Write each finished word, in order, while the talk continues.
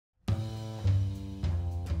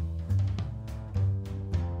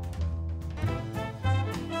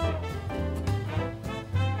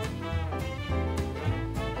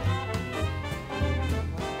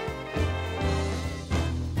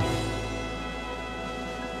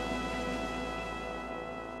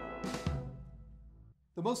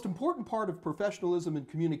The most important part of professionalism and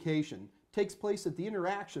communication takes place at the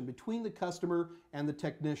interaction between the customer and the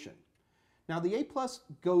technician. Now, the A+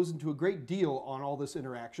 goes into a great deal on all this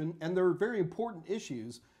interaction, and there are very important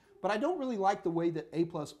issues, but I don't really like the way that A+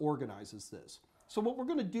 organizes this. So what we're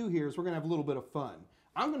going to do here is we're going to have a little bit of fun.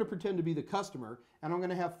 I'm going to pretend to be the customer, and I'm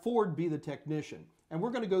going to have Ford be the technician, and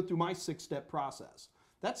we're going to go through my 6-step process.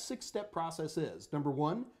 That 6-step process is, number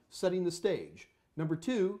 1, setting the stage. Number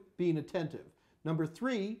 2, being attentive. Number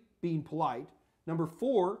 3, being polite. Number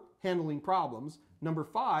 4, handling problems. Number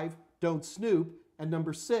 5, don't snoop. And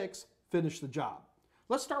number 6, finish the job.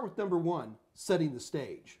 Let's start with number 1, setting the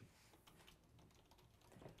stage.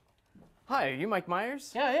 Hi, are you Mike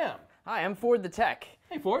Meyers? Yeah, I am. Hi, I'm Ford the tech.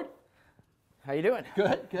 Hey, Ford. How you doing?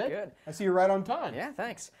 Good, good. Good. I see you're right on time. Yeah,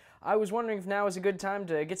 thanks. I was wondering if now is a good time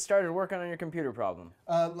to get started working on your computer problem.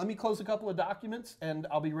 Let me close a couple of documents, and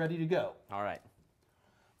I'll be ready to go. All right.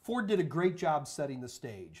 Ford did a great job setting the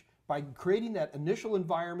stage. By creating that initial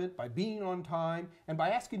environment, by being on time, and by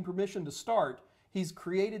asking permission to start, he's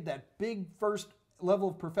created that big first level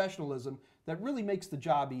of professionalism that really makes the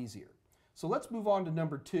job easier. So let's move on to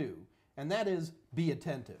number 2, and that is be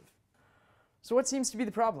attentive. So what seems to be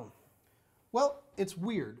the problem? Well, it's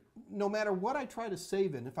weird. No matter what I try to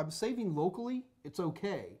save in, if I'm saving locally, it's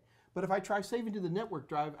okay. But if I try saving to the network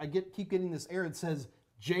drive, I keep getting this error that says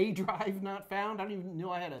J drive not found. I didn't even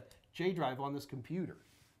know I had a J drive on this computer.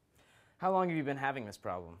 How long have you been having this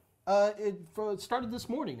problem? It started this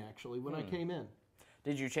morning, actually, when I came in.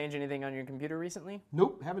 Did you change anything on your computer recently?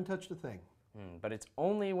 Nope, haven't touched a thing. But it's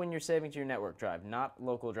only when you're saving to your network drive, not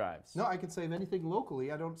local drives. No, I can save anything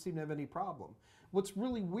locally. I don't seem to have any problem. What's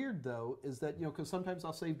really weird, though, is that, because sometimes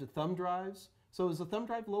I'll save to thumb drives. So is the thumb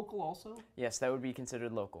drive local also? Yes, that would be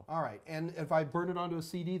considered local. All right, and if I burn it onto a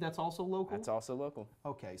CD, that's also local? That's also local.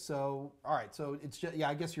 Okay, so, all right, so it's just, yeah,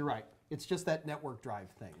 I guess you're right. It's just that network drive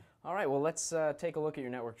thing. All right, well, let's take a look at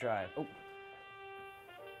your network drive. Oh.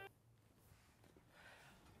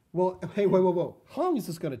 Well, hey, whoa. How long is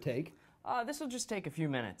this going to take? This will just take a few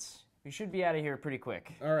minutes. You should be out of here pretty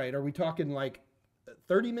quick. All right, are we talking like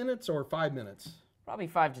 30 minutes or 5 minutes? Probably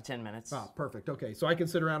 5 to 10 minutes. Oh, perfect. Okay, so I can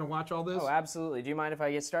sit around and watch all this? Oh, absolutely. Do you mind if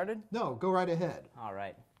I get started? No, go right ahead. All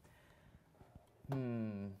right.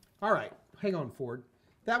 All right, hang on, Ford.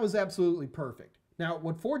 That was absolutely perfect. Now,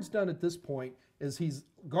 what Ford's done at this point is he's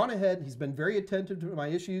gone ahead, he's been very attentive to my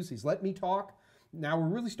issues, he's let me talk. Now we're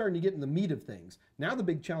really starting to get in the meat of things. Now the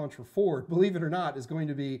big challenge for Ford, believe it or not, is going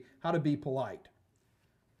to be how to be polite.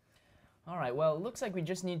 All right, well, it looks like we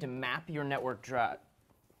just need to map your network drive.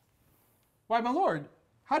 Why, my lord,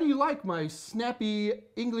 how do you like my snappy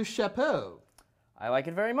English chapeau? I like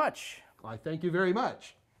it very much. I thank you very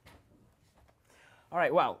much. All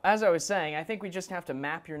right, well, as I was saying, I think we just have to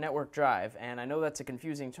map your network drive, and I know that's a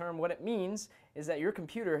confusing term. What it means is that your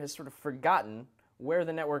computer has sort of forgotten where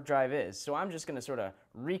the network drive is. So I'm just going to sort of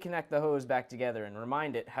reconnect the hose back together and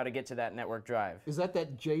remind it how to get to that network drive. Is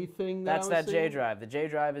that J thing That's that J drive. The J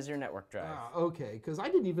drive is your network drive. Ah, okay, because I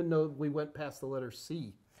didn't even know we went past the letter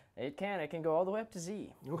C. It can go all the way up to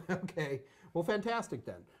Z. Okay, well, fantastic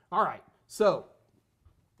then. All right, so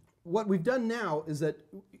what we've done now is that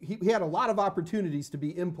he had a lot of opportunities to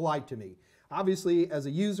be impolite to me. Obviously, as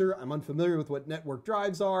a user, I'm unfamiliar with what network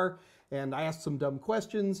drives are, and I asked some dumb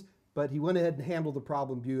questions, but he went ahead and handled the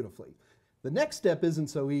problem beautifully. The next step isn't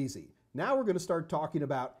so easy. Now we're going to start talking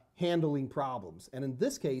about handling problems, and in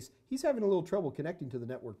this case, he's having a little trouble connecting to the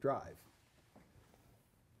network drive.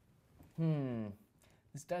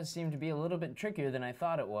 This does seem to be a little bit trickier than I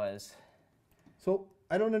thought it was. So,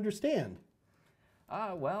 I don't understand.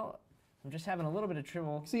 Well, I'm just having a little bit of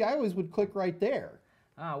trouble. See, I always would click right there.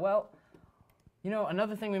 Well,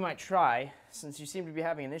 another thing we might try, since you seem to be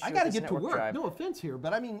having an issue with this network drive. I got to get to work. No offense here,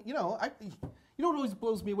 but I mean, you know what always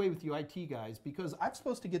blows me away with you IT guys, because I'm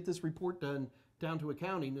supposed to get this report done down to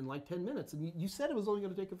accounting in like 10 minutes, and you said it was only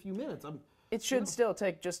going to take a few minutes. It should still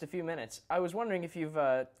take just a few minutes. I was wondering if you've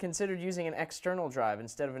considered using an external drive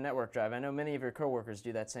instead of a network drive. I know many of your coworkers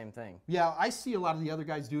do that same thing. Yeah, I see a lot of the other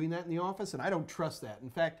guys doing that in the office, and I don't trust that. In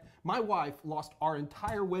fact, my wife lost our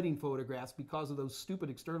entire wedding photographs because of those stupid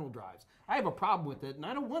external drives. I have a problem with it, and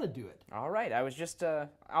I don't want to do it. All right, I was just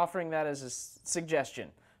offering that as a suggestion.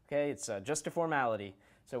 Okay, it's just a formality,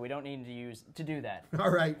 so we don't need to do that.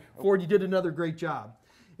 All right, Ford, you did another great job.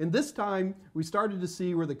 And this time, we started to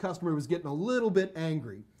see where the customer was getting a little bit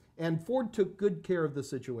angry. And Ford took good care of the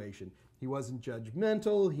situation. He wasn't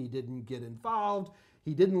judgmental. He didn't get involved.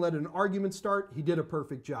 He didn't let an argument start. He did a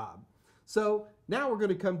perfect job. So now we're going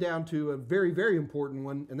to come down to a very, very important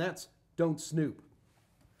one, and that's don't snoop.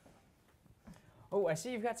 Oh, I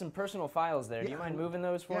see you've got some personal files there. Do you mind moving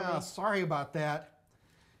those for me? Yeah, sorry about that.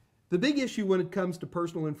 The big issue when it comes to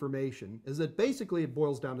personal information is that basically it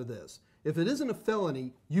boils down to this. If it isn't a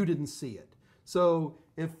felony, you didn't see it. So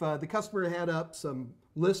if the customer had up some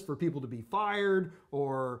list for people to be fired,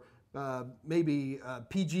 or maybe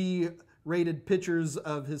PG-rated pictures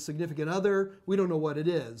of his significant other, we don't know what it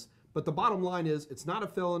is. But the bottom line is it's not a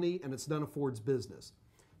felony and it's none of Ford's business.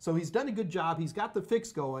 So he's done a good job. He's got the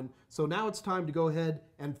fix going. So now it's time to go ahead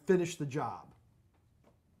and finish the job.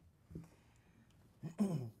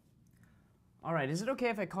 All right, is it okay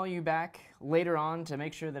if I call you back later on to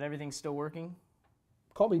make sure that everything's still working?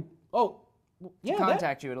 Call me. Oh, yeah.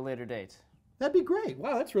 Contact you at a later date. That'd be great.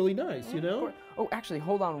 Wow, that's really nice, you know? Oh, actually,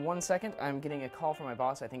 hold on 1 second. I'm getting a call from my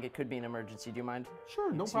boss. I think it could be an emergency. Do you mind?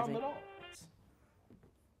 Sure, no problem at all.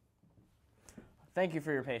 Thank you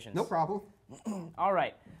for your patience. No problem. All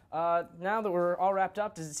right. Now that we're all wrapped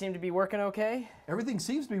up, does it seem to be working okay? Everything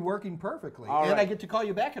seems to be working perfectly. All and right. I get to call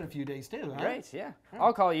you back in a few days, too, huh? Great, yeah.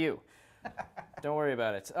 I'll call you. Don't worry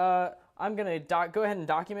about it. I'm going to go ahead and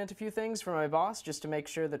document a few things for my boss just to make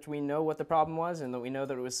sure that we know what the problem was and that we know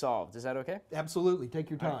that it was solved. Is that okay? Absolutely.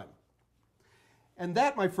 Take your time. And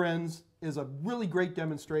that, my friends, is a really great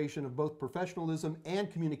demonstration of both professionalism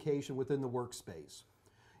and communication within the workspace.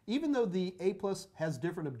 Even though the A+ has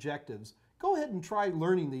different objectives, go ahead and try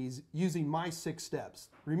learning these using my 6 steps.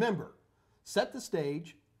 Remember, set the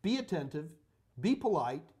stage, be attentive, be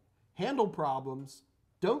polite, handle problems,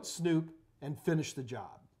 don't snoop, and finish the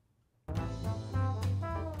job.